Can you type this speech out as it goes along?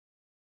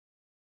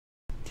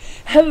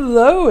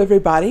Hello,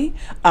 everybody.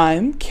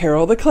 I'm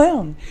Carol the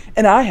Clown,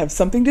 and I have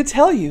something to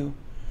tell you.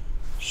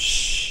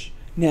 Shh.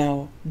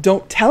 Now,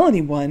 don't tell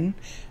anyone.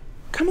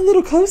 Come a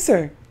little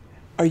closer.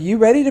 Are you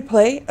ready to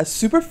play a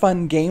super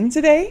fun game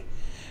today?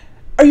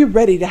 Are you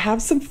ready to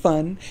have some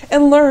fun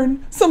and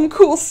learn some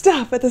cool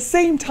stuff at the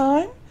same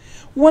time?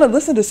 Want to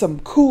listen to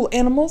some cool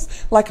animals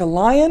like a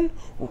lion?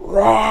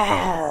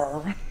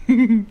 Roar!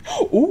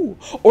 Ooh,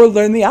 or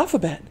learn the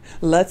alphabet.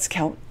 Let's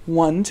count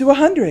 1 to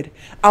 100.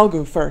 I'll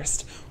go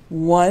first.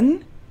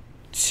 1,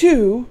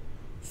 2,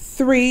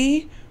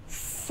 3,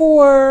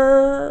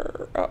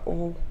 4.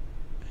 Uh-oh.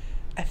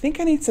 I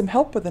think I need some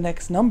help with the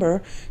next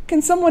number.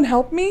 Can someone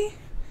help me?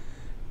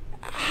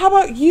 How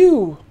about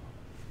you?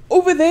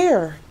 Over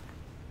there.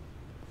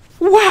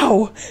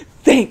 Wow!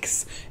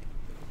 Thanks.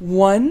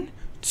 1,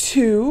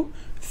 2,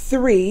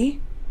 3,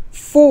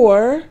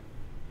 4,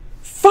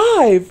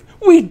 5.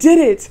 We did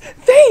it!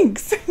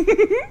 Thanks!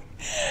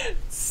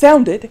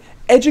 Sounded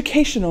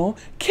educational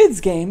kids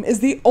game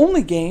is the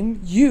only game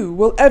you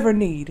will ever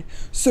need.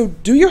 So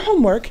do your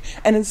homework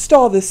and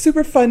install this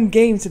super fun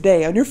game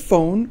today on your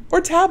phone or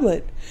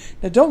tablet.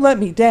 Now don't let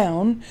me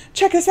down.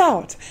 Check us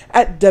out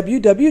at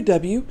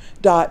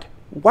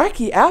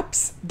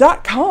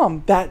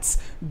www.wackyapps.com. That's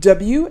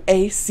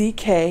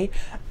WACKI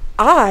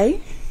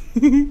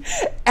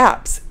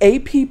apps,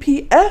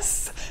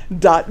 APPS.com.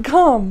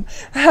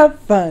 Have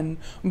fun.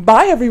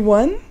 Bye,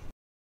 everyone.